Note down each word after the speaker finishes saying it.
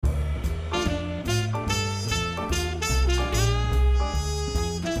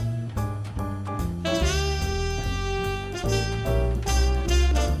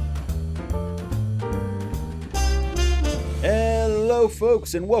Hello,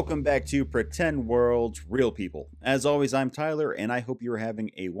 folks, and welcome back to Pretend Worlds Real People. As always, I'm Tyler, and I hope you are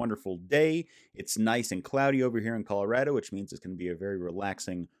having a wonderful day. It's nice and cloudy over here in Colorado, which means it's going to be a very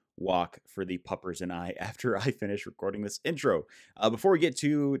relaxing walk for the puppers and I after I finish recording this intro. Before we get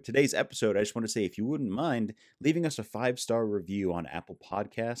to today's episode, I just want to say if you wouldn't mind leaving us a 5-star review on Apple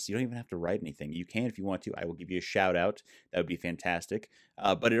Podcasts. You don't even have to write anything. You can if you want to. I will give you a shout out. That would be fantastic.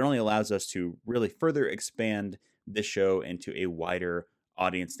 But it only allows us to really further expand this show into a wider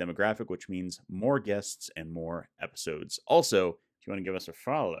audience demographic, which means more guests and more episodes. Also, if you want to give us a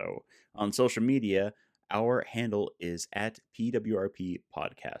follow on social media, our handle is at PWRP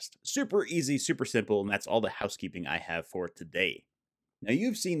Podcast. Super easy, super simple, and that's all the housekeeping I have for today. Now,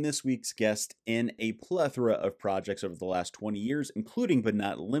 you've seen this week's guest in a plethora of projects over the last 20 years, including but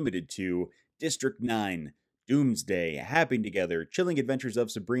not limited to District 9, Doomsday, Happy Together, Chilling Adventures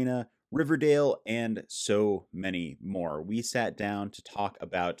of Sabrina, Riverdale, and so many more. We sat down to talk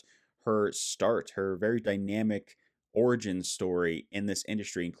about her start, her very dynamic origin story in this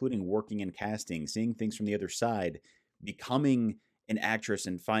industry, including working in casting, seeing things from the other side, becoming an actress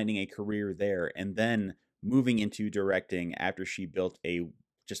and finding a career there, and then moving into directing after she built a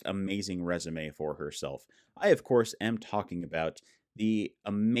just amazing resume for herself. I, of course, am talking about the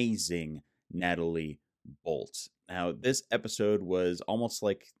amazing Nathalie Boltt. Now, this episode was almost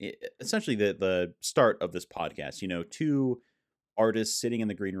like essentially the start of this podcast. You know, two artists sitting in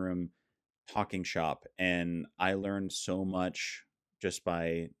the green room talking shop, and I learned so much just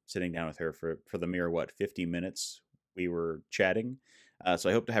by sitting down with her for the mere 50 minutes we were chatting. So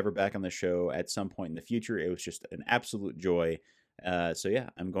I hope to have her back on the show at some point in the future. It was just an absolute joy. So yeah,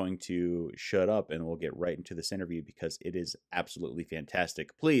 I'm going to shut up and we'll get right into this interview because it is absolutely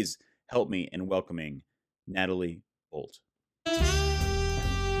fantastic. Please help me in welcoming Nathalie Boltt.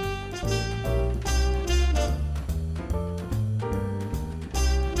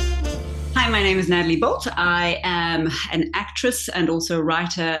 Hi, my name is Nathalie Boltt. I am an actress and also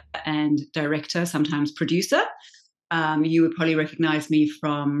writer and director, sometimes producer. You would probably recognize me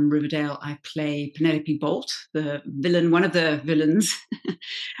from Riverdale. I play Penelope Boltt, the villain, one of the villains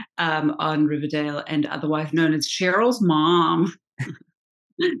on Riverdale, and otherwise known as Cheryl's mom.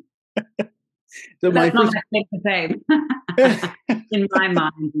 So that's not my claim to fame in my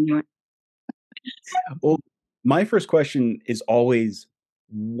mind. Anyway. Well, my first question is always,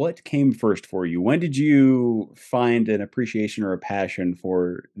 what came first for you? When did you find an appreciation or a passion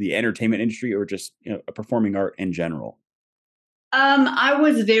for the entertainment industry or just a performing art in general? I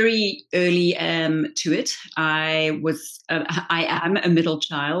was very early to it. I am a middle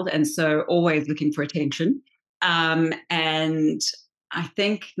child, and so always looking for attention. And I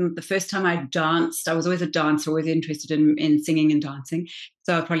think the first time I danced, I was always a dancer, always interested in singing and dancing.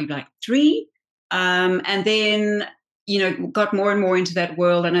 So I was probably like 3. And then, got more and more into that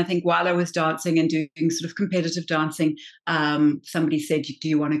world. And I think while I was dancing and doing sort of competitive dancing, somebody said, do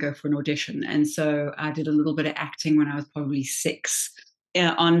you want to go for an audition? And so I did a little bit of acting when I was probably 6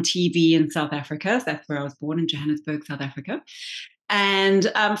 on TV in South Africa. That's where I was born, in Johannesburg, South Africa. And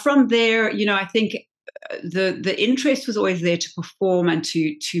from there, I think the interest was always there to perform and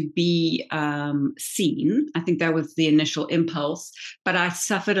to be seen. I think that was the initial impulse, but I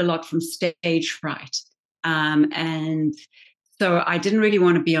suffered a lot from stage fright. And so I didn't really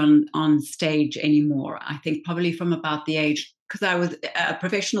want to be on stage anymore. I think probably from about the age, because I was a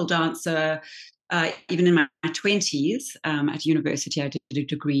professional dancer, even in my 20s at university. I did a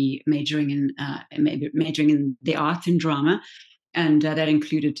degree majoring in the arts and drama, and that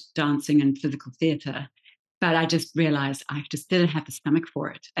included dancing and physical theatre. But I just realized I just didn't have the stomach for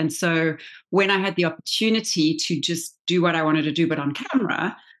it. And so when I had the opportunity to just do what I wanted to do, but on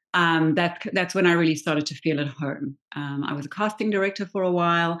camera, that's when I really started to feel at home. I was a casting director for a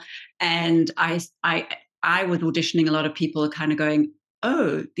while, and I was auditioning a lot of people, kind of going,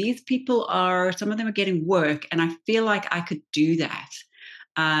 oh, these people some of them are getting work, and I feel like I could do that.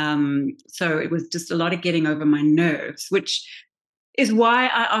 So it was just a lot of getting over my nerves, which is why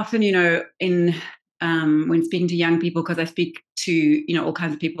I often, when speaking to young people, because I speak to, all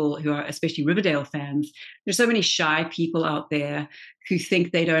kinds of people who are especially Riverdale fans, there's so many shy people out there who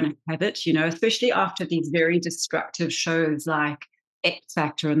think they don't have it, especially after these very destructive shows like X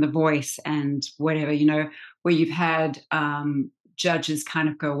Factor and The Voice and whatever, where you've had judges kind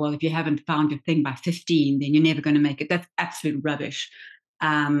of go, well, if you haven't found your thing by 15, then you're never going to make it. That's absolute rubbish.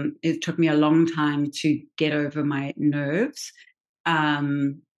 It took me a long time to get over my nerves.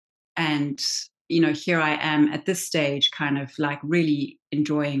 And, here I am at this stage, kind of like really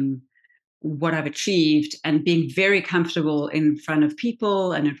enjoying what I've achieved and being very comfortable in front of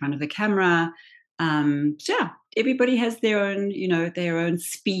people and in front of the camera. So yeah, everybody has their own, their own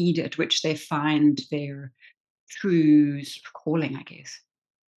speed at which they find their true calling, I guess.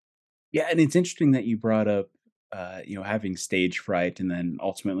 Yeah, and it's interesting that you brought up, having stage fright and then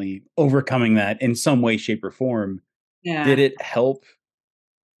ultimately overcoming that in some way, shape, or form. Did Yeah. it help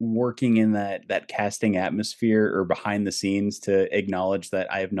working in that casting atmosphere or behind the scenes to acknowledge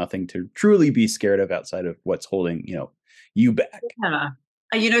that I have nothing to truly be scared of outside of what's holding, you back? Yeah.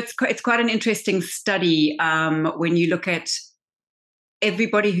 It's quite an interesting study when you look at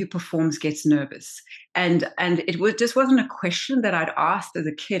everybody who performs gets nervous, and just wasn't a question that I'd asked as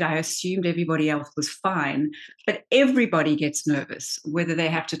a kid. I assumed everybody else was fine, but everybody gets nervous, whether they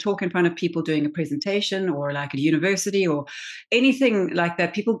have to talk in front of people doing a presentation or like at university or anything like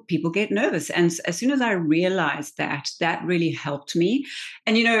that. People get nervous, and as soon as I realized that, that really helped me.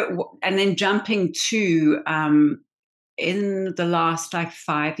 And and then jumping to in the last like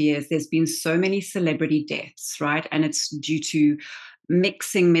 5 years, there's been so many celebrity deaths, right? And it's due to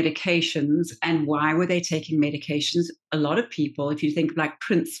mixing medications. And why were they taking medications? A lot of people, if you think of like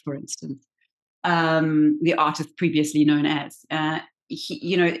Prince, for instance, the artist previously known as,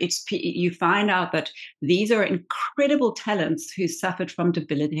 you find out that these are incredible talents who suffered from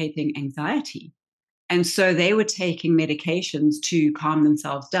debilitating anxiety, and so they were taking medications to calm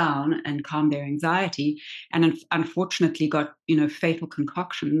themselves down and calm their anxiety, and unfortunately got fatal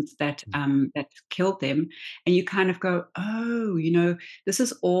concoctions that killed them. And you kind of go, oh, this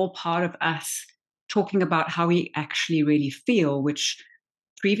is all part of us talking about how we actually really feel, which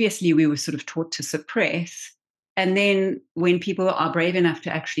previously we were sort of taught to suppress. And then when people are brave enough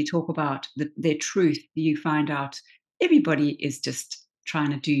to actually talk about their truth, you find out everybody is just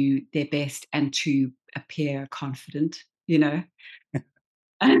trying to do their best and to appear confident, you know.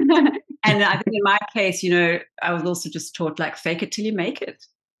 And I think in my case, I was also just taught like fake it till you make it.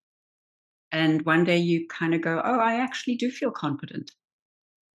 And one day you kind of go, oh, I actually do feel confident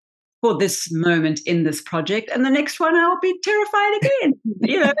for this moment in this project. And the next one I'll be terrified again.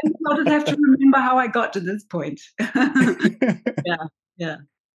 I'll just have to remember how I got to this point. Yeah. Yeah.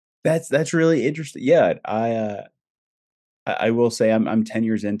 That's really interesting. Yeah, I will say I'm 10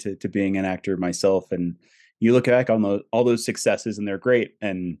 years into being an actor myself, and you look back on all those successes, and they're great,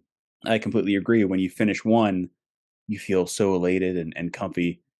 and I completely agree. When you finish one, you feel so elated and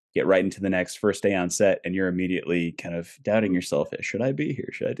comfy, get right into the next first day on set, and you're immediately kind of doubting yourself, "Should I be here?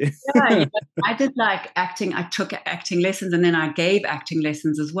 Should I Yeah, do?" I did like acting. I took acting lessons and then I gave acting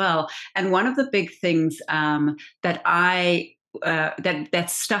lessons as well. And one of the big things that I that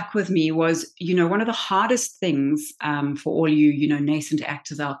stuck with me was, one of the hardest things for all you, nascent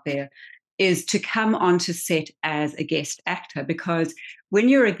actors out there is to come onto set as a guest actor, because when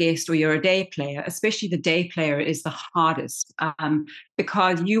you're a guest or you're a day player, especially the day player is the hardest,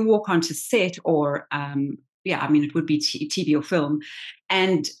 because you walk onto set or yeah, I mean, it would be TV or film.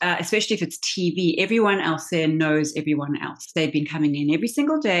 And especially if it's TV, everyone else there knows everyone else. They've been coming in every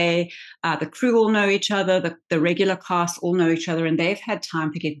single day. The crew all know each other. The regular cast all know each other, and they've had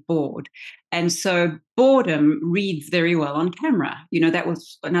time to get bored. And so boredom reads very well on camera. That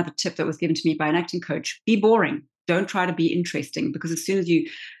was another tip that was given to me by an acting coach. Be boring. Don't try to be interesting, because as soon as you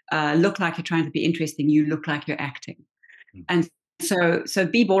look like you're trying to be interesting, you look like you're acting. And so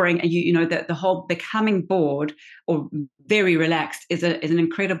be boring, and the whole becoming bored or very relaxed is an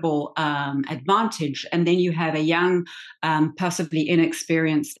incredible advantage. And then you have a young, possibly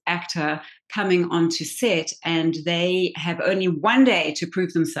inexperienced actor coming onto set, and they have only one day to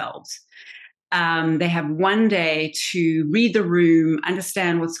prove themselves. They have one day to read the room,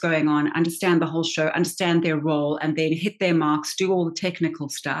 understand what's going on, understand the whole show, understand their role, and then hit their marks, do all the technical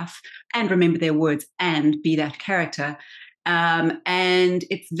stuff, and remember their words and be that character. And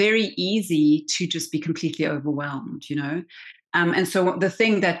it's very easy to just be completely overwhelmed. And so the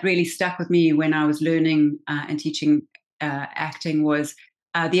thing that really stuck with me when I was learning and teaching acting was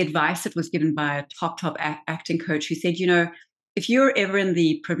the advice that was given by a top acting coach who said, if you're ever in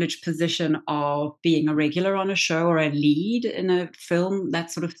the privileged position of being a regular on a show or a lead in a film,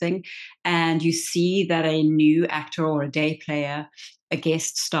 that sort of thing, and you see that a new actor or a day player, a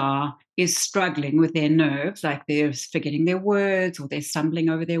guest star, is struggling with their nerves, like they're forgetting their words or they're stumbling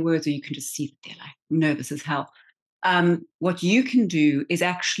over their words, or you can just see that they're like nervous as hell. What you can do is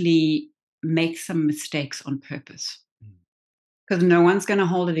actually make some mistakes on purpose, because no one's going to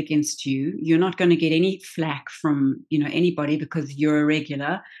hold it against you. You're not going to get any flack from anybody, because you're a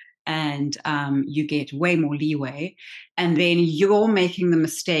regular, and you get way more leeway. And then you're making the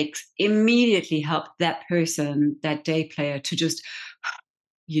mistakes immediately help that person, that day player, to just,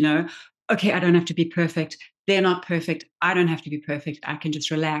 you know, okay, I don't have to be perfect. They're not perfect. I don't have to be perfect. I can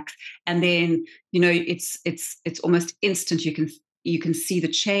just relax. And then, it's almost instant. You can see the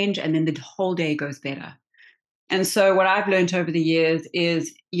change, and then the whole day goes better. And so what I've learned over the years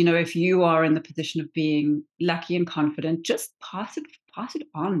is, if you are in the position of being lucky and confident, just pass it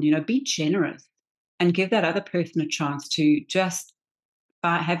on, be generous and give that other person a chance to just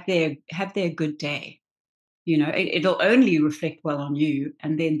have their good day. It'll only reflect well on you,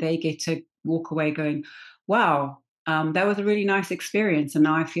 and then they get to walk away going, wow, that was a really nice experience, and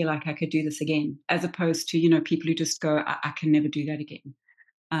now I feel like I could do this again, as opposed to people who just go, I can never do that again.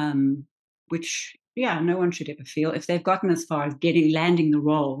 um, which, yeah, no one should ever feel. If they've gotten as far as landing the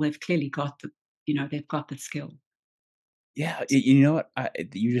role, they've clearly got they've got the skill. Yeah, you know what?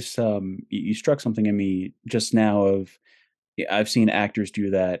 You just you struck something in me just now. Of yeah, I've seen actors do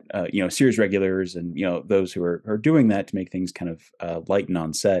that. Series regulars, and those who are doing that to make things kind of lighten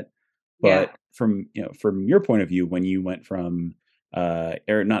on set. Yeah. But from your point of view, when you went from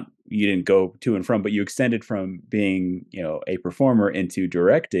or not, you didn't go to and from, but you extended from being a performer into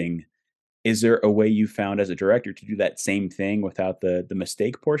directing. Is there a way you found as a director to do that same thing without the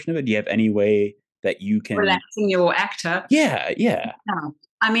mistake portion of it? Do you have any way that you can? Relaxing your actor. Yeah, yeah. Yeah.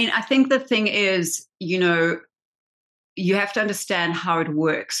 I mean, I think the thing is, you have to understand how it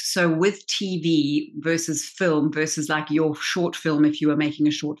works. So with TV versus film versus like your short film, if you were making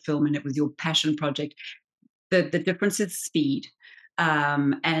a short film and it was your passion project, the difference is speed,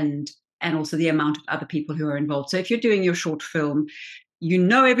 and also the amount of other people who are involved. So if you're doing your short film,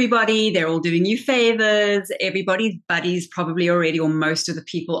 everybody, they're all doing you favors, everybody's buddies probably already, or most of the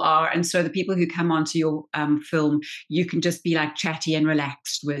people are. And so the people who come onto your film, you can just be like chatty and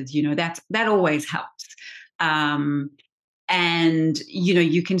relaxed with, that always helps. Um, and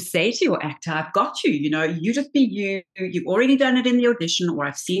you can say to your actor, I've got you just be you've already done it in the audition, or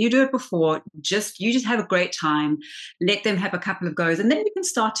I've seen you do it before, you just have a great time. Let them have a couple of goes, and then you can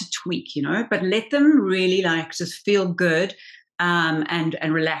start to tweak, but let them really like just feel good, and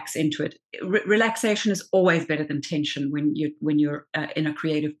relax into it. Relaxation is always better than tension when you're in a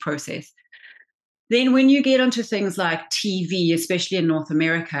creative process. Then when you get onto things like TV, especially in North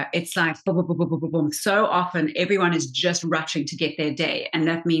America, it's like boom, boom, boom, boom, boom, boom, boom. So often everyone is just rushing to get their day. And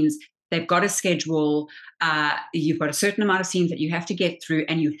that means they've got a schedule. You've got a certain amount of scenes that you have to get through,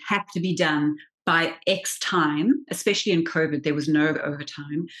 and you have to be done by X time. Especially in COVID, there was no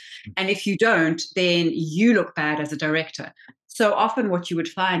overtime. And if you don't, then you look bad as a director. So often what you would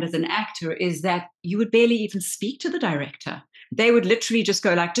find as an actor is that you would barely even speak to the director. They would literally just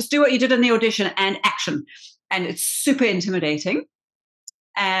go like, just do what you did in the audition and action. And it's super intimidating.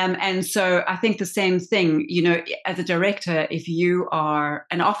 And so I think the same thing, as a director, if you are,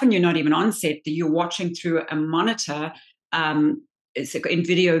 and often you're not even on set, you're watching through a monitor, it's in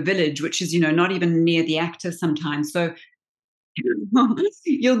Video Village, which is, not even near the actor sometimes. So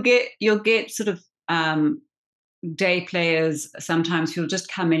you'll get sort of day players sometimes who'll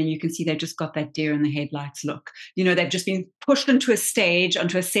just come in and you can see they've just got that deer in the headlights look. They've just been pushed into a stage,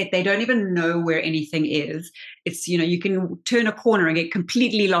 onto a set. They don't even know where anything is. It's, you can turn a corner and get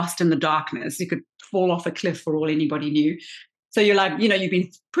completely lost in the darkness. You could fall off a cliff for all anybody knew. So you're like, you've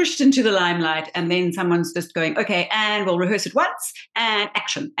been pushed into the limelight, and then someone's just going, okay, and we'll rehearse it once and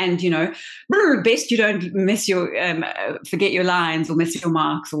action. And, best you don't miss forget your lines or miss your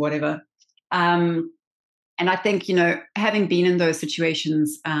marks or whatever. And I think, having been in those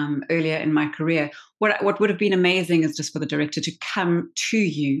situations earlier in my career, what would have been amazing is just for the director to come to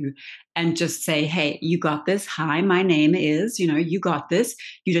you and just say, hey, you got this. Hi, my name is, you got this.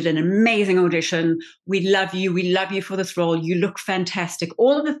 You did an amazing audition. We love you. We love you for this role. You look fantastic.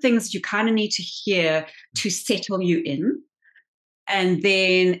 All of the things you kind of need to hear to settle you in, and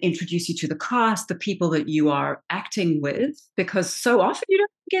then introduce you to the cast, the people that you are acting with, because so often you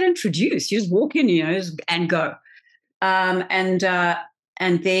don't get introduced. You just walk in, and go.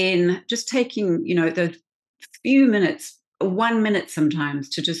 And then just taking, the few minutes, 1 minute sometimes,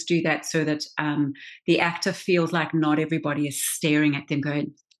 to just do that, so that the actor feels like not everybody is staring at them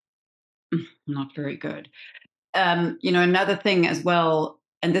going, not very good. Another thing as well,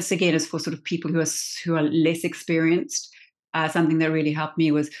 and this again is for sort of people who are less experienced. Something that really helped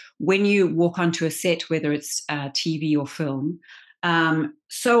me was when you walk onto a set, whether it's TV or film,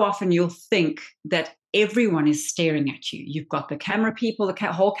 so often you'll think that everyone is staring at you. You've got the camera people,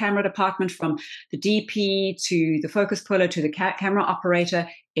 the whole camera department, from the DP to the focus puller to the camera operator.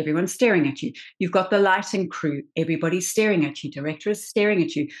 Everyone's staring at you. You've got the lighting crew. Everybody's staring at you. Director is staring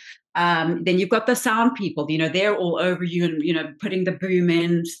at you. Then you've got the sound people, they're all over you and, putting the boom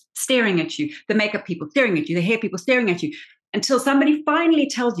in, staring at you. The makeup people staring at you. The hair people staring at you. until somebody finally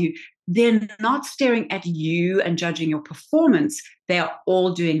tells you they're not staring at you and judging your performance. They are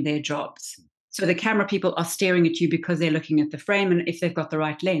all doing their jobs. So the camera people are staring at you because they're looking at the frame, and if they've got the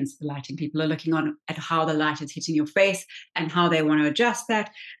right lens, the lighting people are looking on at how the light is hitting your face and how they want to adjust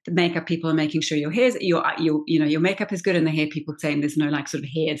that. The makeup people are making sure your makeup is good, and the hair people saying there's no like sort of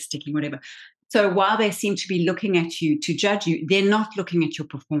hair sticking, whatever. So while they seem to be looking at you to judge you, they're not looking at your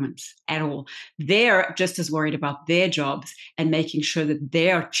performance at all. They're just as worried about their jobs and making sure that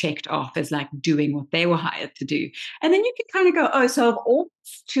they're checked off as like doing what they were hired to do. And then you can kind of go, oh, so of all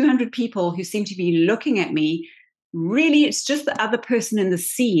 200 people who seem to be looking at me, really it's just the other person in the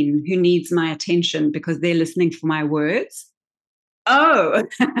scene who needs my attention because they're listening for my words. Oh,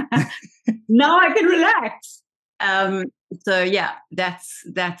 now I can relax. So yeah,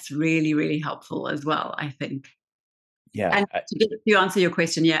 that's really, really helpful as well, I think. Yeah. And to answer your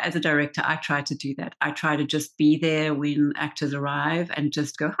question, yeah, as a director, I try to do that. I try to just be there when actors arrive and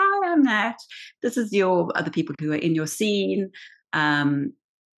just go, hi, I'm Nat. This is your other people who are in your scene. Do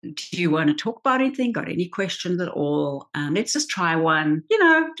you want to talk about anything? Got any questions at all? Let's just try one,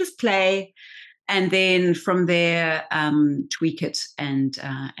 just play. And then from there, tweak it and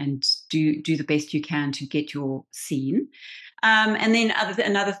do the best you can to get your scene. And then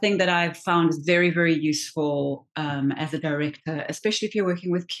another thing that I've found is very, very useful as a director, especially if you're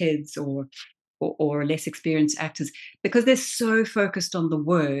working with kids or less experienced actors, because they're so focused on the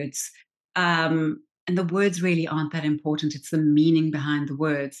words. And the words really aren't that important. It's the meaning behind the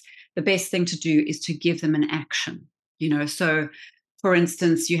words. The best thing to do is to give them an action, So, for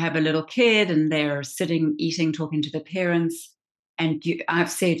instance, you have a little kid and they're sitting, eating, talking to their parents. And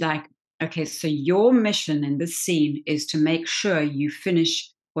I've said, like, okay, so your mission in this scene is to make sure you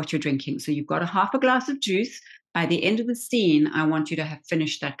finish what you're drinking. So you've got a half a glass of juice. By the end of the scene, I want you to have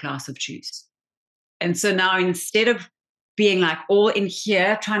finished that glass of juice. And so now instead of being like all in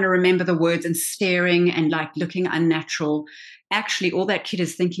here, trying to remember the words and staring and like looking unnatural, actually all that kid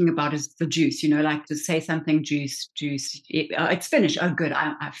is thinking about is the juice, like to say something, juice, it's finished. Oh, good.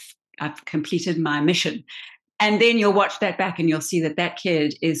 I've completed my mission. And then you'll watch that back and you'll see that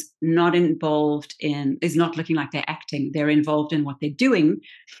kid is not looking like they're acting. They're involved in what they're doing,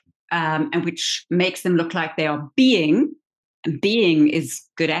 and which makes them look like they are being. And being is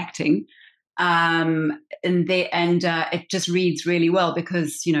good acting. And it just reads really well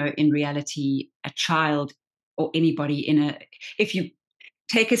because, in reality, a child or anybody if you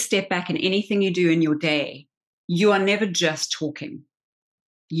take a step back in anything you do in your day, you are never just talking.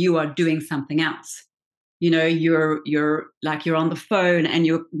 You are doing something else. You're like you're on the phone and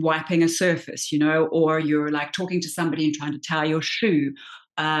you're wiping a surface, or you're like talking to somebody and trying to tie your shoe.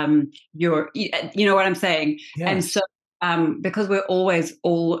 You know what I'm saying? Yeah. And so because we're always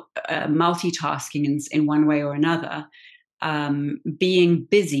all multitasking in one way or another, being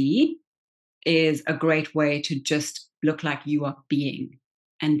busy is a great way to just look like you are being,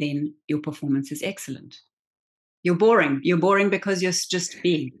 and then your performance is excellent. You're boring because you're just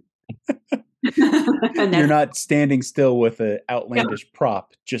being. You're not standing still with an outlandish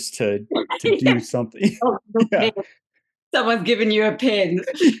prop just to do something. Yeah. Someone's given you a pen.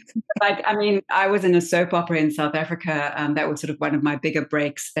 I was in a soap opera in South Africa. That was sort of one of my bigger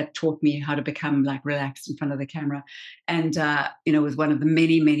breaks that taught me how to become like relaxed in front of the camera. And, it was one of the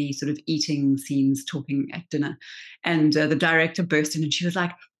many, many sort of eating scenes, talking at dinner. And the director burst in and she was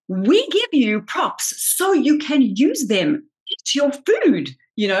like, we give you props so you can use them. Eat your food,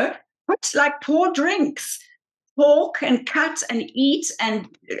 put like pour drinks, talk and cut and eat and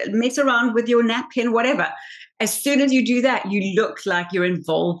mess around with your napkin, whatever. As soon as you do that, you look like you're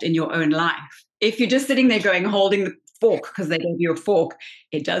involved in your own life. If you're just sitting there holding the fork because they gave you a fork,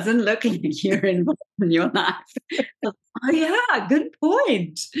 it doesn't look like you're involved in your life. Oh yeah, good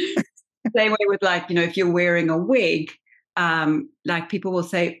point. Same way with if you're wearing a wig, like people will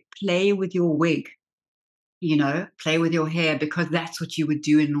say, play with your wig, play with your hair because that's what you would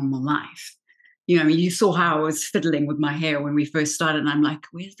do in normal life. You saw how I was fiddling with my hair when we first started, and I'm like,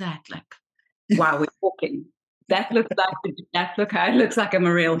 where's that? Like, while we're talking, that looks it looks like I'm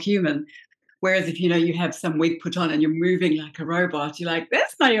a real human. Whereas if you have some wig put on and you're moving like a robot, you're like,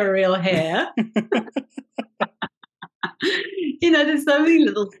 that's not your real hair. There's so many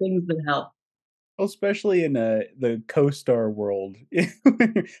little things that help. Especially in the co-star world. I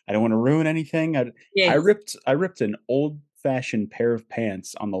don't want to ruin anything. Yes. I ripped an old-fashioned pair of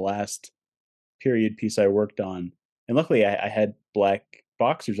pants on the last period piece I worked on, and luckily I had black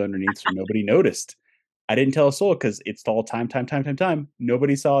boxers underneath, so nobody noticed. I didn't tell a soul because it's all time.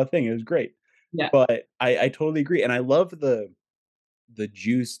 Nobody saw a thing. It was great. Yeah. But I totally agree, and I love the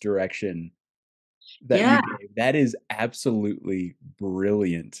juice direction. that you Yeah. gave. That is absolutely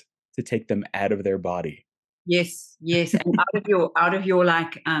brilliant to take them out of their body. Yes, yes, and out of your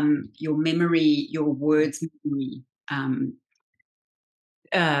like your memory, your words memory um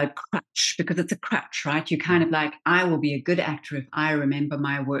crutch, because it's a crutch, right? You kind of like, I will be a good actor if I remember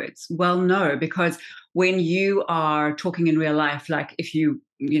my words. Well, no, because when you are talking in real life, like if you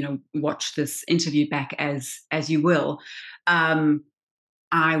watch this interview back as you will, um,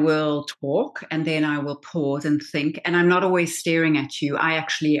 I will talk and then I will pause and think. And I'm not always staring at you.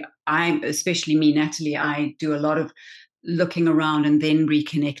 I'm especially me, Natalie, I do a lot of looking around and then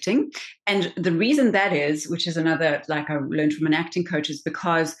reconnecting. And the reason that is, which is another, like I learned from an acting coach, is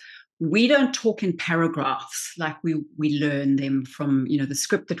because we don't talk in paragraphs like we learn them from the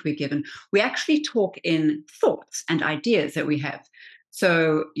script that we're given. We actually talk in thoughts and ideas that we have.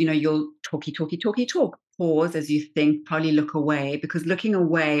 So you'll talk, pause as you think, probably look away, because looking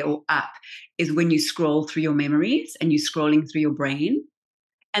away or up is when you scroll through your memories and you're scrolling through your brain.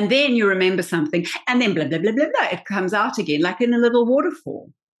 And then you remember something, and then blah, blah, blah, blah, blah, it comes out again, like in a little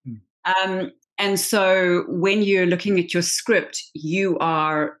waterfall. Mm. And so when you're looking at your script,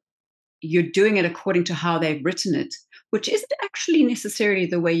 you're doing it according to how they've written it, which isn't actually necessarily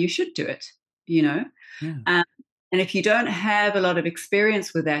the way you should do it, you know? Yeah, Um, and if you don't have a lot of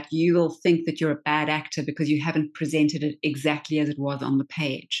experience with that, you will think that you're a bad actor because you haven't presented it exactly as it was on the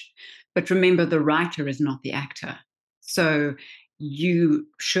page. But remember, the writer is not the actor. So you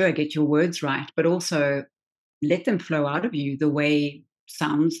sure get your words right, but also let them flow out of you the way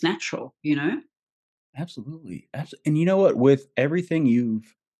sounds natural. absolutely. And you know what? With everything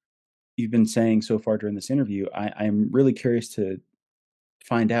you've been saying so far during this interview, I'm really curious to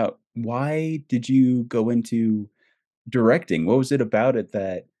find out, why did you go into directing? What was it about it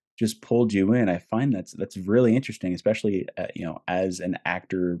that just pulled you in? I find that's really interesting, especially, as an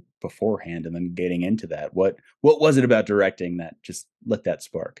actor beforehand and then getting into that. What was it about directing that just lit that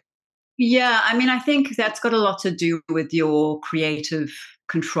spark? Yeah, I mean, I think that's got a lot to do with your creative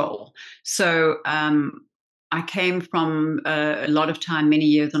control. So I came from a lot of time, many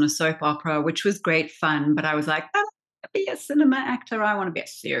years on a soap opera, which was great fun, but I was like, I don't want to be a cinema actor. I want to be a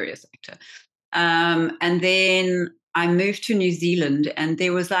serious actor. And then I moved to New Zealand, and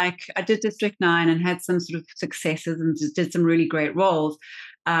there was like, I did District 9 and had some sort of successes and just did some really great roles.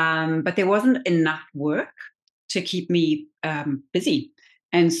 But there wasn't enough work to keep me busy.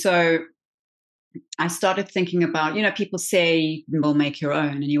 And so I started thinking about, people say, well, make your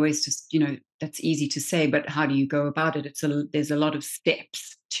own. And you always just, that's easy to say, but how do you go about it? There's a lot of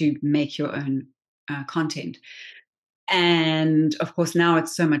steps to make your own content. And of course, now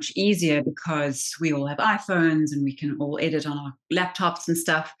it's so much easier because we all have iPhones and we can all edit on our laptops and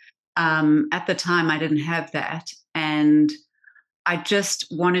stuff. At the time, I didn't have that. And I just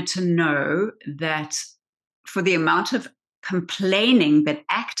wanted to know that for the amount of complaining that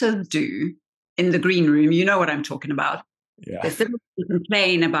actors do in the green room, you know what I'm talking about. They Yeah. sit and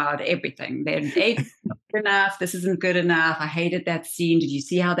complain about everything. They're not good enough. This isn't good enough. I hated that scene. Did you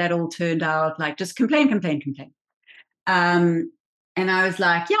see how that all turned out? Like, just complain, complain, complain. Um, and I was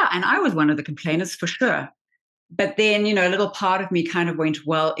like, yeah, and I was one of the complainers for sure. But then, a little part of me kind of went,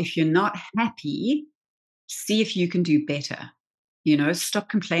 well, if you're not happy, see if you can do better. Stop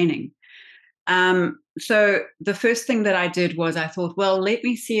complaining. So the first thing that I did was I thought, well, let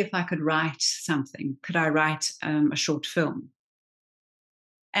me see if I could write something. Could I write a short film?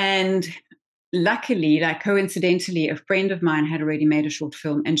 And luckily, like coincidentally, a friend of mine had already made a short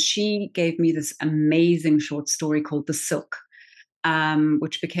film, and she gave me this amazing short story called The Silk,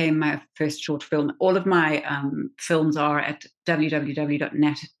 which became my first short film. All of my films are at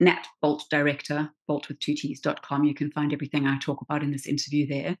www.natboltdirector, Boltt with two T's.com. You can find everything I talk about in this interview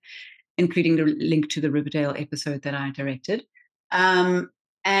there, including the link to the Riverdale episode that I directed. And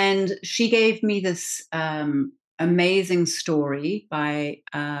she gave me this amazing story by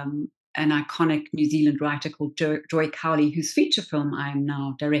an iconic New Zealand writer called Joy Cowley, whose feature film I am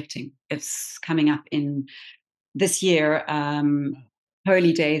now directing. It's coming up in this year.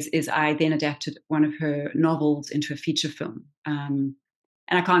 Holy Days is I then adapted one of her novels into a feature film. And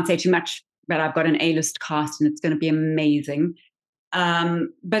I can't say too much, but I've got an A-list cast and it's going to be amazing.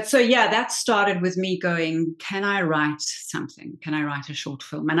 But so, yeah, that started with me going, can I write something? Can I write a short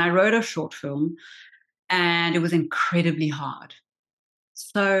film? And I wrote a short film, and it was incredibly hard.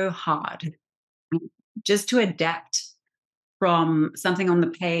 So hard just to adapt from something on the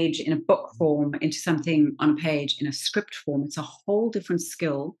page in a book form into something on a page in a script form. It's a whole different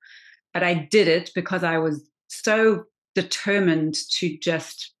skill. But I did it because I was so determined to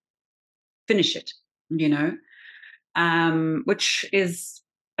just finish it, which is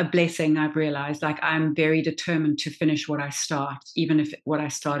a blessing, I've realized. Like, I'm very determined to finish what I start, even if what I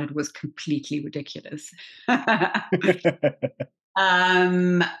started was completely ridiculous.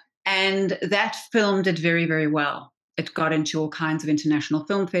 um, and that film did very, very well. It got into all kinds of international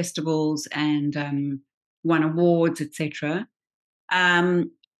film festivals and won awards, etc.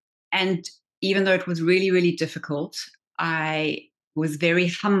 Um, and even though it was really, really difficult, I was very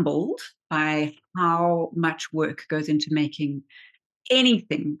humbled by how much work goes into making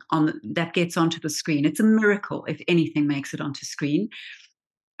anything that gets onto the screen. It's a miracle if anything makes it onto screen.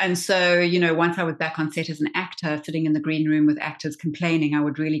 And so, once I was back on set as an actor, sitting in the green room with actors complaining, I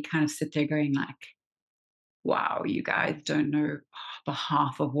would really kind of sit there going like, wow, you guys don't know the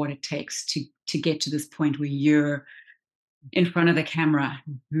half of what it takes to get to this point where you're in front of the camera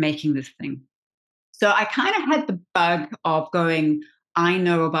making this thing. So I kind of had the bug of going, I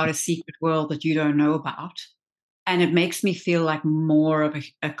know about a secret world that you don't know about. And it makes me feel like more of an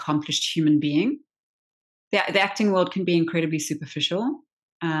accomplished human being. The acting world can be incredibly superficial.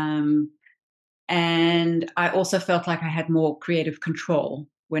 Um, and I also felt like I had more creative control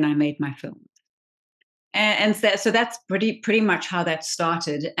when I made my film. So that's pretty much how that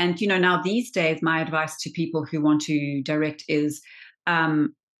started. And now these days, my advice to people who want to direct is, you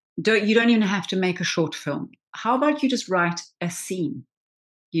don't even have to make a short film. How about you just write a scene?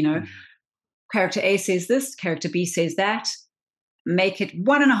 Mhm. Character A says this, character B says that. Make it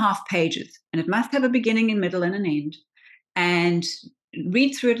 1.5 pages, and it must have a beginning, a middle, and an end. And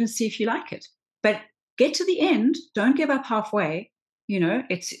read through it and see if you like it. But get to the end. Don't give up halfway.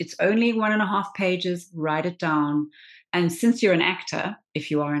 It's only 1.5 pages. Write it down. And since you're an actor, if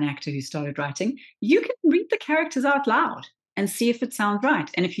you are an actor who started writing, you can read the characters out loud and see if it sounds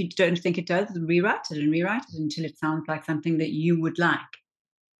right. And if you don't think it does, rewrite it until it sounds like something that you would like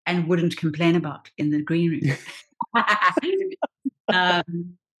and wouldn't complain about in the green room.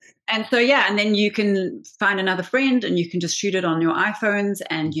 um, and so, yeah, and then you can find another friend and you can just shoot it on your iPhones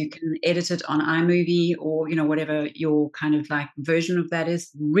and you can edit it on iMovie or, whatever your kind of like version of that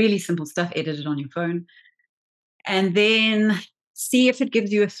is. Really simple stuff, edit it on your phone. And then see if it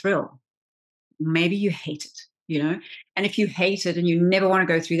gives you a thrill. Maybe you hate it. And if you hate it and you never want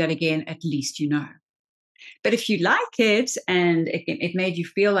to go through that again, at least you know. But if you like it and it made you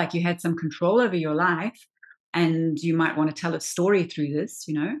feel like you had some control over your life and you might want to tell a story through this,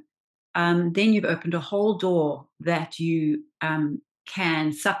 then you've opened a whole door that you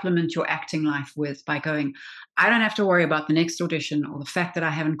can supplement your acting life with by going, I don't have to worry about the next audition or the fact that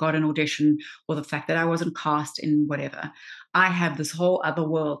I haven't got an audition or the fact that I wasn't cast in whatever. I have this whole other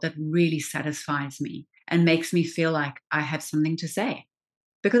world that really satisfies me and makes me feel like I have something to say.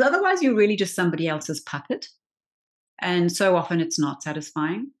 Because otherwise, you're really just somebody else's puppet. And so often it's not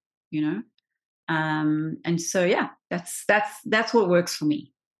satisfying, you know? And so, yeah, that's what works for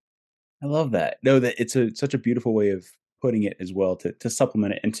me. I love that. No, that it's such a beautiful way of putting it as well to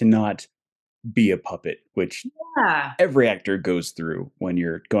supplement it and to not be a puppet, which Yeah. every actor goes through when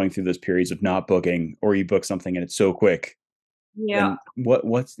you're going through those periods of not booking or you book something and it's so quick. Yeah. Then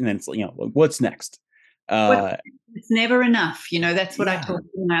what's and then it's what's next? What Uh It's never enough, that's what I yeah. told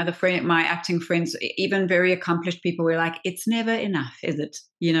my other friend, my acting friends, even very accomplished people were like, "It's never enough, is it?"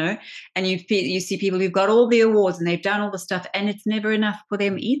 And you see people who've got all the awards and they've done all the stuff, and it's never enough for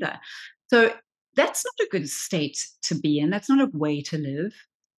them either. So that's not a good state to be in. That's not a way to live.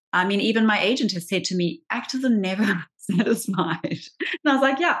 I mean, even my agent has said to me, "Actors are never satisfied." And I was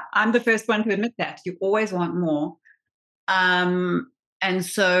like, "Yeah, I'm the first one to admit that. You always want more." And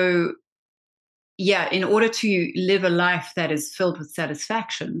so yeah, in order to live a life that is filled with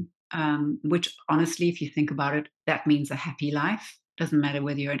satisfaction, which honestly, if you think about it, that means a happy life. Doesn't matter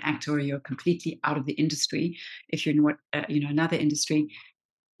whether you're an actor or you're completely out of the industry. If you're in another industry,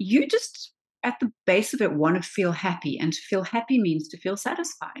 you just at the base of it want to feel happy, and to feel happy means to feel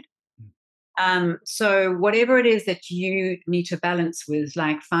satisfied. So whatever it is that you need to balance with,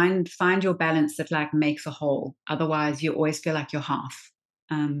 like find your balance that like makes a whole. Otherwise, you always feel like you're half.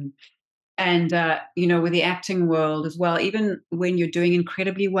 Um, and with the acting world as well, even when you're doing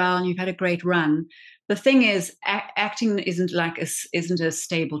incredibly well and you've had a great run, the thing is, acting isn't a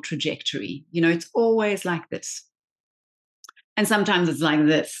stable trajectory. It's always like this, and sometimes it's like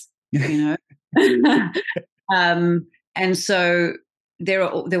this. You know, um, and so there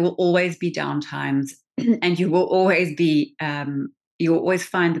will always be down times, and you will always be you'll always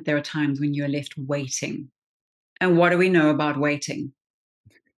find that there are times when you're left waiting. And what do we know about waiting?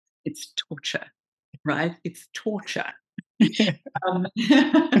 It's torture, right? It's torture. Um,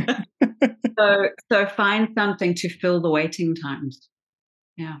 so find something to fill the waiting times.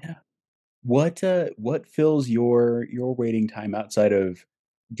 Yeah. Yeah. What fills your waiting time outside of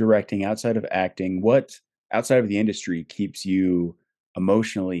directing, outside of acting, what outside of the industry keeps you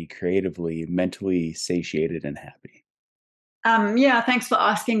emotionally, creatively, mentally satiated and happy? Yeah, thanks for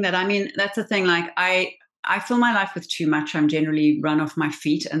asking that. I mean, that's the thing. Like, I fill my life with too much. I'm generally run off my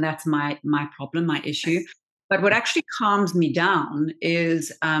feet, and that's my problem, my issue. But what actually calms me down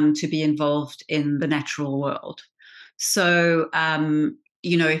is to be involved in the natural world. So,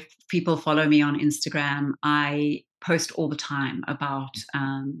 if people follow me on Instagram, I post all the time about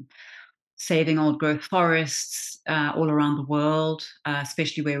saving old growth forests all around the world,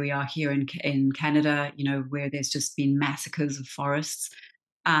 especially where we are here in Canada, where there's just been massacres of forests.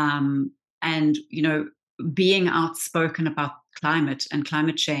 And, being outspoken about climate and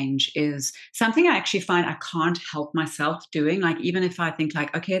climate change is something I actually find I can't help myself doing. Like, even if I think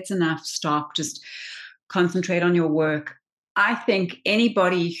like, okay, it's enough, stop, just concentrate on your work. I think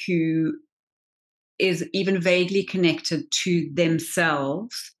anybody who is even vaguely connected to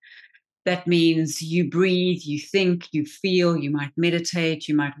themselves, that means you breathe, you think, you feel, you might meditate,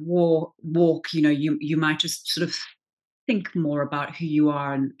 you might walk, you might just sort of think more about who you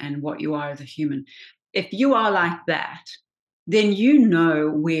are and what you are as a human. If you are like that, then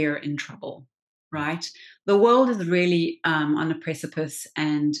we're in trouble, right? The world is really on a precipice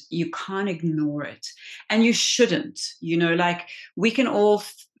and you can't ignore it. And you shouldn't, like we can all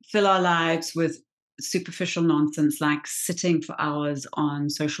fill our lives with superficial nonsense like sitting for hours on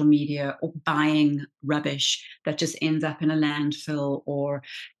social media or buying rubbish that just ends up in a landfill, or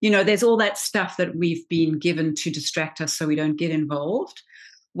there's all that stuff that we've been given to distract us so we don't get involved.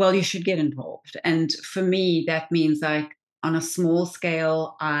 Well, you should get involved. And for me that means like on a small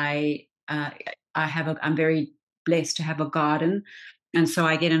scale, I'm very blessed to have a garden, and so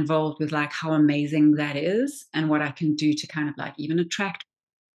I get involved with like how amazing that is and what I can do to kind of like even attract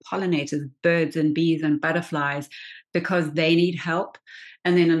pollinators, birds and bees and butterflies, because they need help.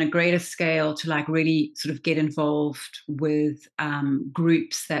 And then on a greater scale, to like really sort of get involved with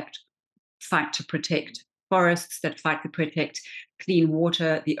groups that fight to protect forests, that fight to protect clean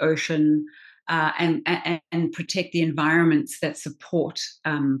water, the ocean, and protect the environments that support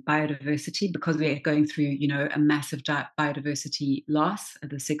biodiversity, because we're going through, a massive biodiversity loss,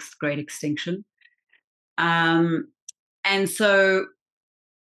 the sixth great extinction. Um, and so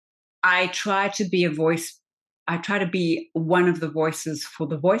I try to be a voice. I try to be one of the voices for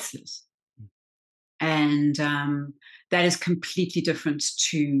the voiceless, and that is completely different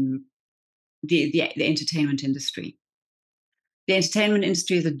to the entertainment industry. The entertainment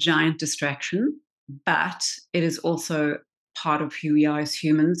industry is a giant distraction, but it is also part of who we are as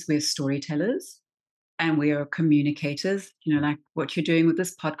humans. We're storytellers and we are communicators. Like what you're doing with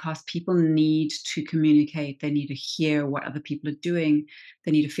this podcast, people need to communicate. They need to hear what other people are doing.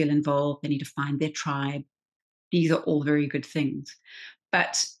 They need to feel involved. They need to find their tribe. These are all very good things.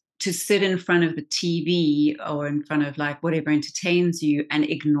 But to sit in front of the TV or in front of like whatever entertains you and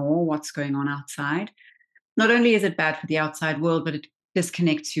ignore what's going on outside, not only is it bad for the outside world, but it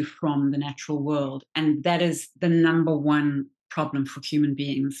disconnects you from the natural world. And that is the number one problem for human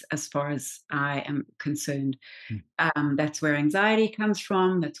beings, as far as I am concerned. That's where anxiety comes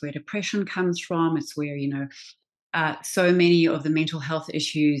from. That's where depression comes from. It's where, so many of the mental health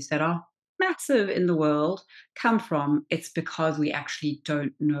issues that are massive in the world come from. It's because we actually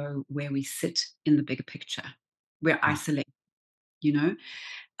don't know where we sit in the bigger picture. We're isolated, you know?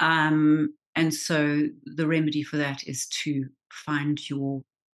 And so the remedy for that is to find your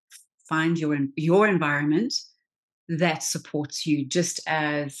environment that supports you, just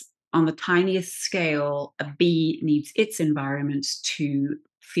as on the tiniest scale a bee needs its environment to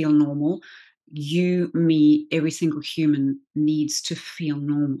feel normal. You, me, every single human needs to feel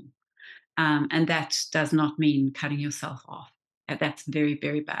normal, and that does not mean cutting yourself off. That's very,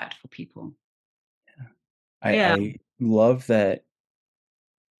 very bad for people. Yeah. I love that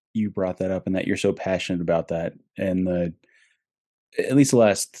you brought that up and that you're so passionate about that. And at least the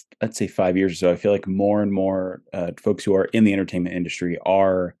last, I'd say 5 years or so, I feel like more and more folks who are in the entertainment industry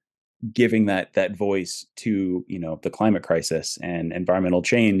are giving that voice to the climate crisis and environmental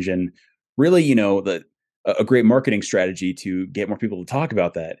change, and really a great marketing strategy to get more people to talk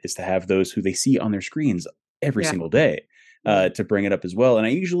about that is to have those who they see on their screens every Yeah. single day to bring it up as well. And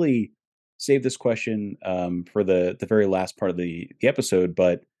I usually save this question for the very last part of the episode,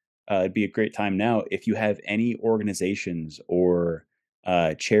 but it'd be a great time now if you have any organizations or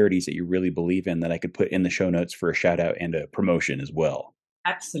charities that you really believe in that I could put in the show notes for a shout out and a promotion as well.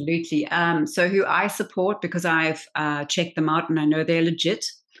 Absolutely. So who I support, because I've checked them out and I know they're legit.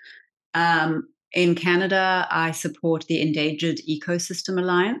 In Canada, I support the Endangered Ecosystem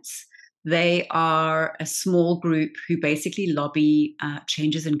Alliance. They are a small group who basically lobby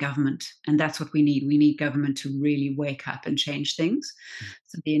changes in government. And that's what we need. We need government to really wake up and change things.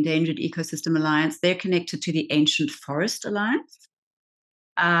 So the Endangered Ecosystem Alliance, they're connected to the Ancient Forest Alliance.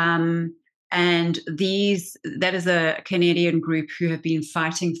 Um, and that is a Canadian group who have been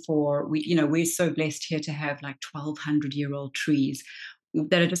fighting for, we're so blessed here to have like 1,200-year-old trees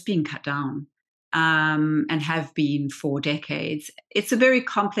that are just being cut down, and have been for decades. It's a very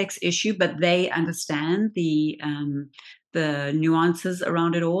complex issue, but they understand the nuances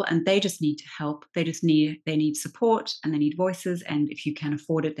around it all, and they just need to help. They need support, and they need voices. And if you can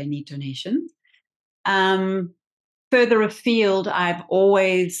afford it, they need donations. Um, Further afield, I've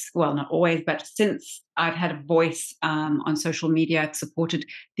always, well, not always, but since I've had a voice on social media, I've supported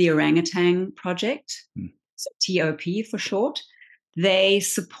the Orangutan Project, Mm. so TOP for short. They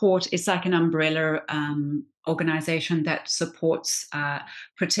support, it's like an umbrella organization that supports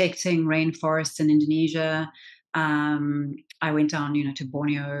protecting rainforests in Indonesia. I went down, to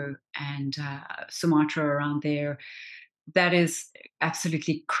Borneo and Sumatra around there. That is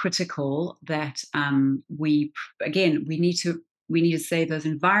absolutely critical that we need to save those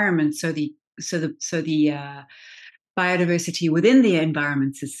environments so the biodiversity within the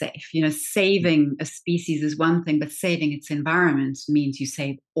environments is safe. Saving a species is one thing, but saving its environment means you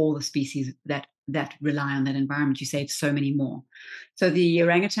save all the species that rely on that environment. You save so many more. So the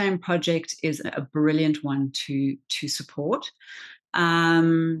Orangutan Project is a brilliant one to support.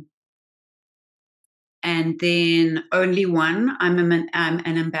 And then Only One, I'm an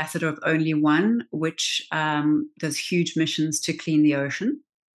ambassador of Only One, which does huge missions to clean the ocean.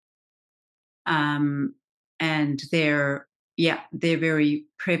 And they're very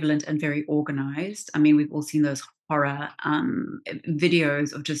prevalent and very organized. I mean, we've all seen those horror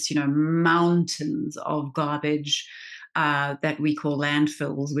videos of just, mountains of garbage that we call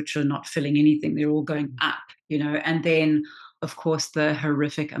landfills, which are not filling anything. They're all going up, and then, of course, the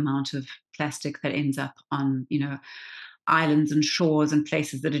horrific amount of plastic that ends up on, islands and shores and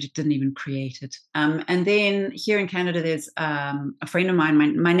places that it didn't even create it. And then here in Canada, there's a friend of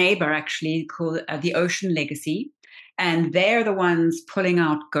mine, my neighbor actually, called the Ocean Legacy. And they're the ones pulling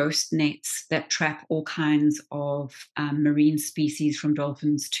out ghost nets that trap all kinds of marine species, from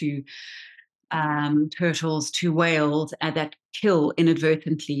dolphins to turtles to whales, that kill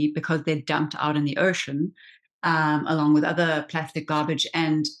inadvertently because they're dumped out in the ocean. Along with other plastic garbage.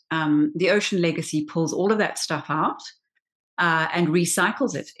 And the Ocean Legacy pulls all of that stuff out and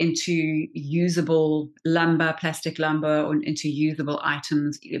recycles it into usable lumber, plastic lumber, or into usable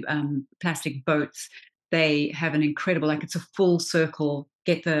items, plastic boats. They have an incredible, it's a full circle,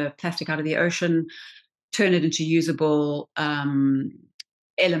 get the plastic out of the ocean, turn it into usable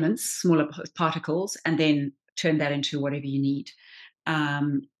elements, smaller particles, and then turn that into whatever you need.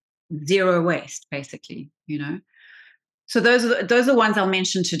 Zero waste, basically. So those are ones I'll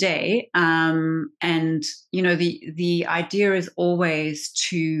mention today. And the idea is always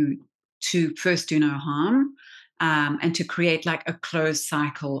to first do no harm, and to create like a closed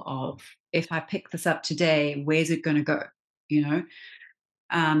cycle of, if I pick this up today, where's it going to go? You know.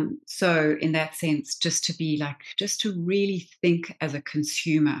 So in that sense, just to really think as a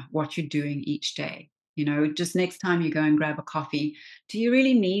consumer what you're doing each day. Just next time you go and grab a coffee, do you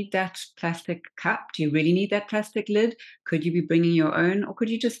really need that plastic cup? Do you really need that plastic lid? Could you be bringing your own? Or could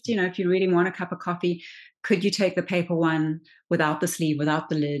you just, if you really want a cup of coffee, could you take the paper one without the sleeve, without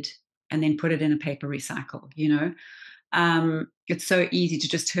the lid, and then put it in a paper recycle? It's so easy to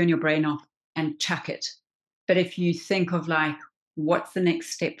just turn your brain off and chuck it. But if you think of what's the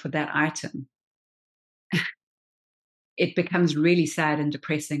next step for that item, it becomes really sad and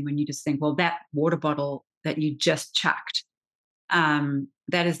depressing when you just think, well, that water bottle that you just chucked,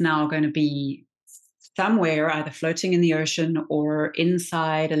 that is now going to be somewhere either floating in the ocean or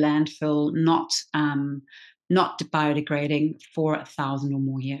inside a landfill, not biodegrading for 1,000 or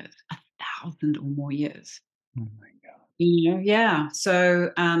more years. 1,000 or more years. Oh my god. Yeah.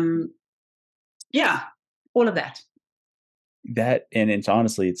 So yeah, all of that. That, and it's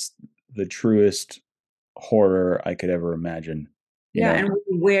honestly, it's the truest horror I could ever imagine. Yeah, and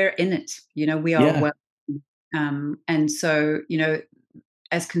we're in it. We are Yeah. well. And so,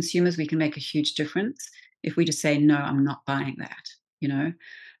 as consumers, we can make a huge difference if we just say, no, I'm not buying that.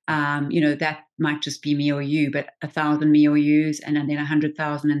 That might just be me or you, but 1,000 me or yous, and then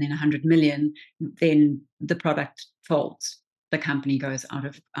 100,000, and then 100 million, then the product folds. The company goes out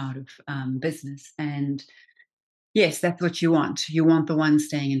of business. And yes, that's what you want. You want the ones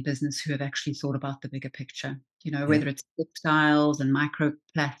staying in business who have actually thought about the bigger picture, Yeah. whether it's textiles and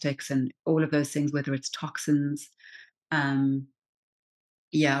microplastics and all of those things, whether it's toxins.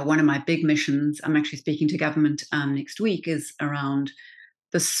 yeah, one of my big missions, I'm actually speaking to government next week, is around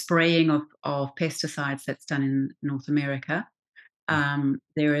the spraying of pesticides that's done in North America.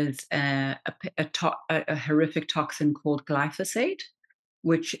 There is a horrific toxin called glyphosate,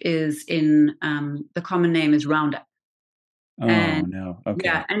 which is in the common name is Roundup. Oh, And no.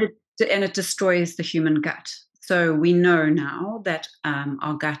 yeah, Okay. and it destroys the human gut. So we know now that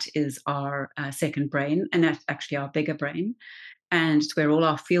our gut is our second brain, and that's actually our bigger brain, and it's where all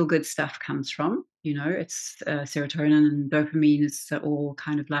our feel good stuff comes from. You know, it's serotonin and dopamine is all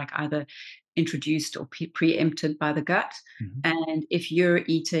kind of like either introduced or preempted by the gut. Mhm. And if you're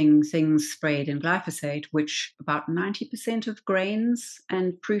eating things sprayed in glyphosate, which about 90% of grains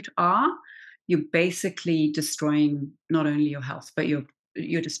and fruit are, you're basically destroying not only your health, but you're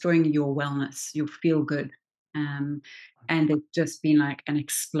destroying your wellness, your feel good. Um, and there's just been like an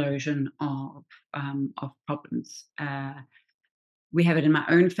explosion of problems. We have it in my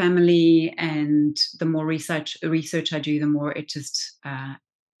own family, and the more research I do, the more it's just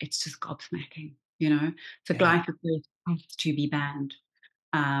gobsmacking, you know. So Yeah. glyphosate has to be banned,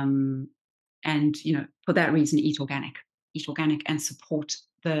 um, and you know, for that reason, eat organic, and support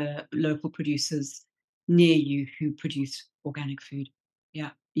the local producers near you who produce organic food.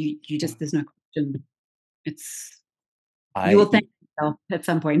 Yeah, you just there's no question. It's you will I thank yourself at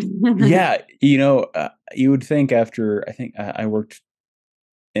some point. Yeah, you would think after I think I worked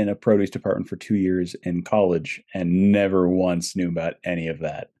in a produce department for 2 years in college and never once knew about any of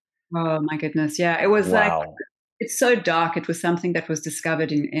that. Oh my goodness. Yeah. It was like, Wow. it's so dark. It was something that was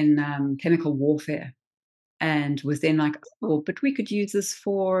discovered in chemical warfare and was then like, oh, but we could use this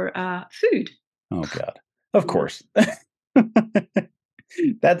for food. Oh god. Of Yeah. course.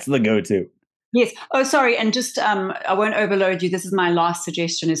 That's the go-to. Yes. Oh, sorry. And just, I won't overload you. This is my last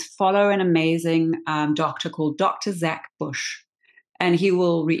suggestion is follow an amazing doctor called Dr. Zach Bush. And he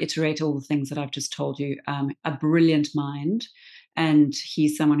will reiterate all the things that I've just told you. A brilliant mind. And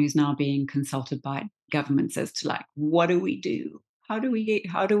he's someone who's now being consulted by governments as to like, what do we do? How do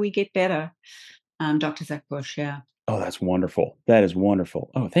we get better? Dr. Zach Bush, yeah. Oh, that's wonderful. That is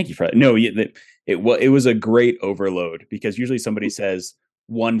wonderful. Oh, thank you for that. No, it was a great overload because usually somebody says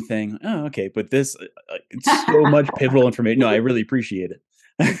one thing, "Oh, okay," but this, it's so much pivotal information. No, I really appreciate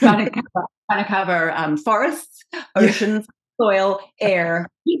We're it. trying to cover forests, Yeah. oceans, soil, air.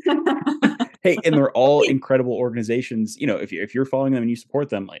 Hey, and they're all incredible organizations. If you're following them and you support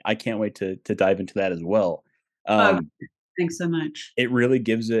them, like, I can't wait to dive into that as well. Oh, Um, thanks so much. it really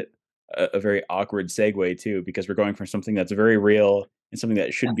gives it a very awkward segue too, because we're going from something that's very real and something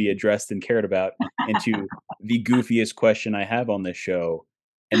that should be addressed and cared about into the goofiest question I have on this show.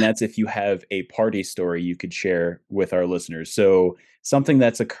 And that's if you have a party story you could share with our listeners. So something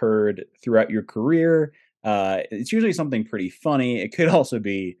that's occurred throughout your career. It's usually something pretty funny. It could also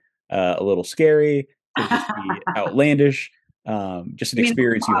be a little scary. Could just be outlandish. Just an I mean,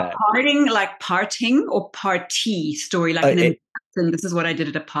 experience you had. parting or party story, like Uh, an it, and this is what I did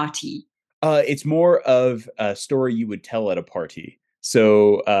at a party. It's more of a story you would tell at a party.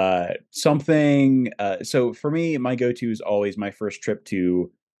 So, so for me, my go-to is always my first trip to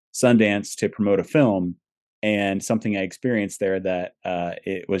Sundance to promote a film, and something I experienced there that,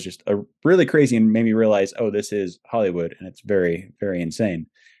 it was just a really crazy and made me realize, "Oh, this is Hollywood, and it's very, very insane."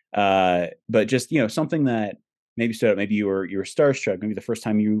 But just, something that maybe stood out, maybe you were starstruck, maybe the first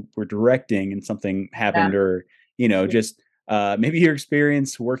time you were directing and something Yeah. happened, or, just maybe your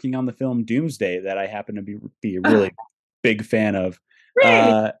experience working on the film Doomsday that I happen to be a really big fan of.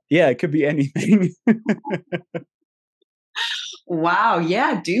 Really? Yeah, it could be anything. Wow,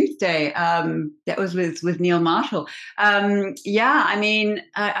 yeah, Doomsday. That was with Neil Marshall. Yeah, I mean,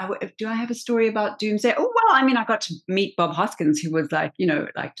 do I have a story about Doomsday? Oh well, I mean, I got to meet Bob Hoskins, who was like,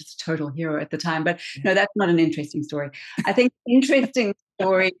 like just a total hero at the time. But no, that's not an interesting story. I think interesting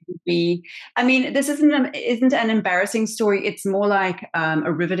story would be. I mean, this isn't an embarrassing story. It's more like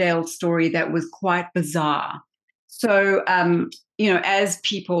a Riverdale story that was quite bizarre. So, as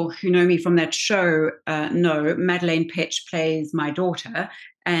people who know me from that show know, Madeleine Petch plays my daughter.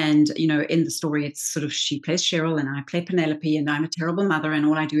 And, in the story, it's sort of she plays Cheryl and I play Penelope, and I'm a terrible mother and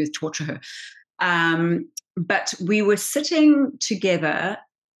all I do is torture her. But we were sitting together.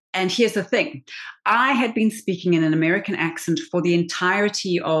 And here's the thing. I had been speaking in an American accent for the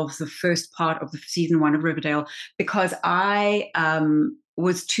entirety of the first part of the season 1 of Riverdale because I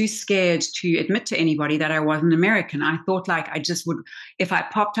was too scared to admit to anybody that I wasn't American. I thought like I just would, if I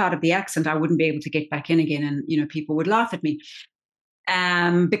popped out of the accent, I wouldn't be able to get back in again and, people would laugh at me.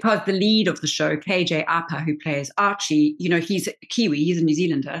 Because the lead of the show, KJ Apa, who plays Archie, he's Kiwi, he's a New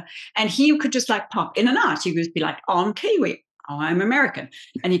Zealander, and he could just like pop in and out. He would just be like, I'm Kiwi, now I'm American.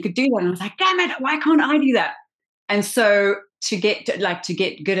 And he could do that. And I was like, damn it, why can't I do that? And so to get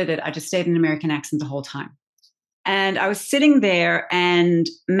good at it, I just stayed in an American accent the whole time. And I was sitting there, and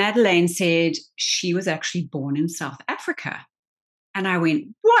Madeleine said she was actually born in South Africa. And I went,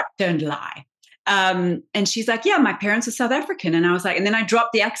 what? Don't lie. And she's like, yeah, my parents are South African. And I was like, and then I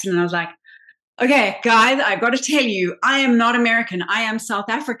dropped the accent and I was like, okay, guys, I've got to tell you, I am not American. I am South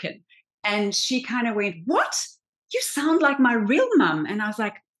African. And she kind of went, what? You sound like my real mum. And I was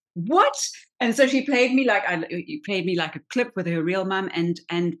like, what? And so she played me like a clip with her real mum, and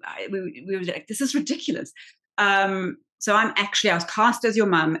we were like, this is ridiculous. So I was cast as your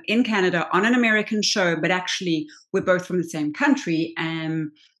mum in Canada on an American show, but actually we're both from the same country.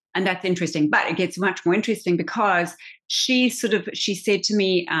 And that's interesting. But it gets much more interesting because she said to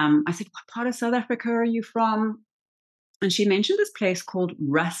me, I said, what part of South Africa are you from? And she mentioned this place called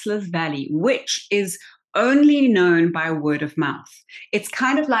Rustler's Valley, which is only known by word of mouth. It's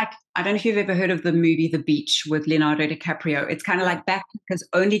kind of like, I don't know if you've ever heard of the movie The Beach with Leonardo DiCaprio. It's kind of like backpackers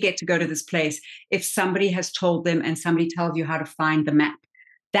only get to go to this place if somebody has told them and somebody tells you how to find the map.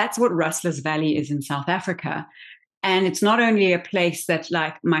 That's what Rustler's Valley is in South Africa. And it's not only a place that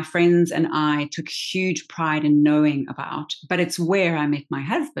like my friends and I took huge pride in knowing about, but it's where I met my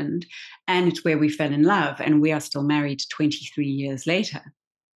husband, and it's where we fell in love, and we are still married 23 years later.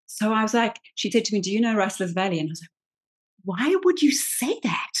 So I was like, she said to me, do you know Rustler's Valley? And I was like, why would you say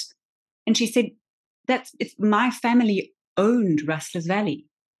that? And she said, it's my family owned Rustler's Valley.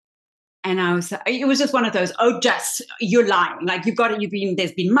 And it was just one of those, you're lying. Like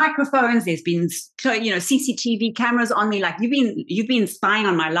there's been microphones, there's been, CCTV cameras on me. Like you've been spying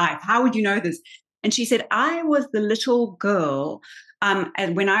on my life. How would you know this? And she said, I was the little girl.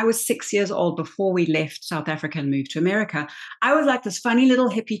 And when I was 6 years old, before we left South Africa and moved to America, I was like this funny little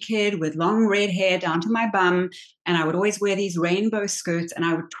hippie kid with long red hair down to my bum. And I would always wear these rainbow skirts, and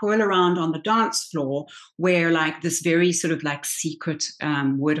I would twirl around on the dance floor where like this very sort of like secret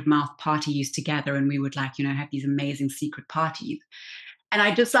word of mouth party used to gather. And we would like, have these amazing secret parties. And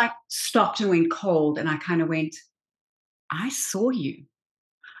I just like stopped and went cold. And I kind of went, I saw you.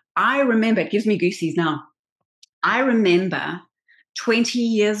 I remember, it gives me goosies now. I remember 20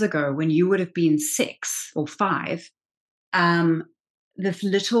 years ago when you would have been 6 or 5, this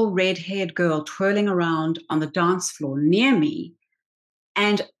little red-haired girl twirling around on the dance floor near me.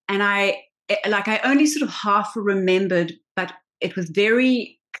 And I only sort of half remembered, but it was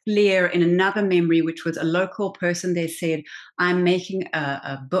very clear in another memory, which was a local person there said, I'm making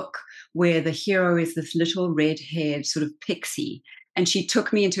a book where the hero is this little red-haired sort of pixie. And she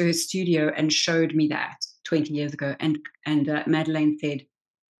took me into her studio and showed me that 20 years ago. And Madeleine said,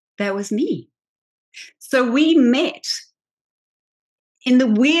 that was me. So we met in the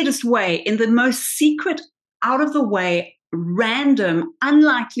weirdest way, in the most secret, out of the way, random,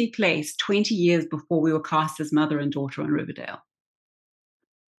 unlikely place 20 years before we were cast as mother and daughter on Riverdale.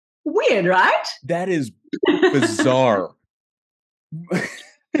 Weird, right? That is bizarre.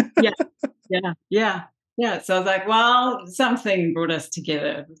 Yeah. So I was like, well, something brought us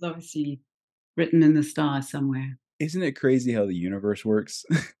together. It was obviously written in the stars somewhere. Isn't it crazy how the universe works?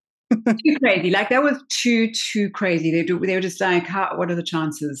 Too crazy. Like that was too crazy. They were just like, what are the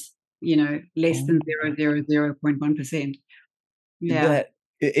chances? Less than 0.1%. Yeah.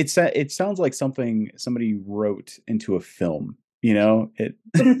 It sounds like something somebody wrote into a film. It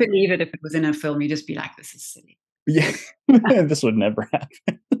Couldn't believe it if it was in a film. You'd just be like, this is silly. Yeah, this would never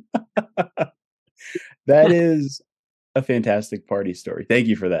happen. That is a fantastic party story. Thank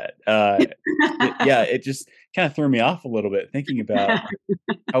you for that. It just kind of threw me off a little bit thinking about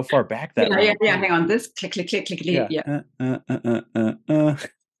how far back that was. Yeah. Hang on. This click. Yeah.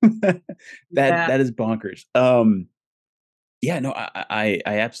 That is bonkers. I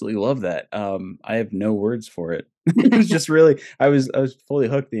absolutely love that. I have no words for it. It was just really, I was fully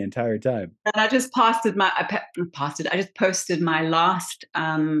hooked the entire time. And I just posted my last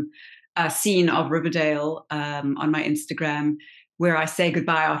scene of Riverdale on my Instagram, where I say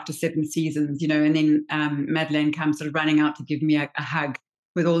goodbye after 7 seasons, and then Madeleine comes sort of running out to give me a hug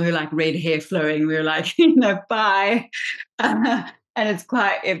with all her like red hair flowing. We were like, bye. And it's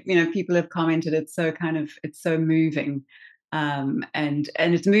quite, people have commented, it's so moving. And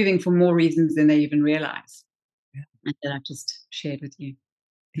it's moving for more reasons than they even realize. Yeah. And that I've just shared with you.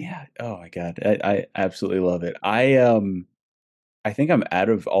 Yeah. Oh my God. I absolutely love it. I think I'm out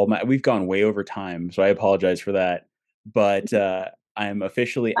of we've gone way over time, so I apologize for that. But I'm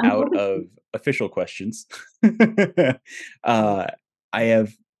officially out of official questions. I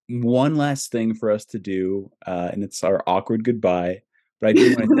have one last thing for us to do, and it's our awkward goodbye. But I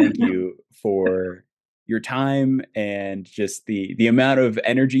do want to thank you for your time and just the amount of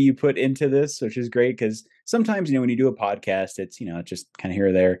energy you put into this, which is great because sometimes, when you do a podcast, it's, it's just kind of here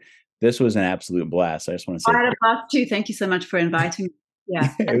or there. This was an absolute blast. I just want to I say had a blast too. Thank you so much for inviting me.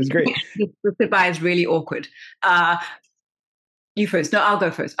 Yeah. it was great. This goodbye is really awkward. You first. No, I'll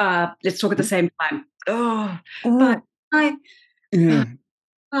go first. Let's talk at the same time. Oh, bye. Bye. Yeah.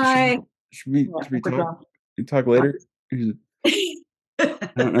 Bye. Should we Yeah, should we awkward talk later? I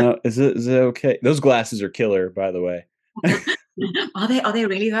don't know. Is it okay? Those glasses are killer, by the way. Are they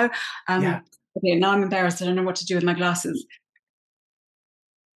really though? Yeah. Okay, now I'm embarrassed. I don't know what to do with my glasses.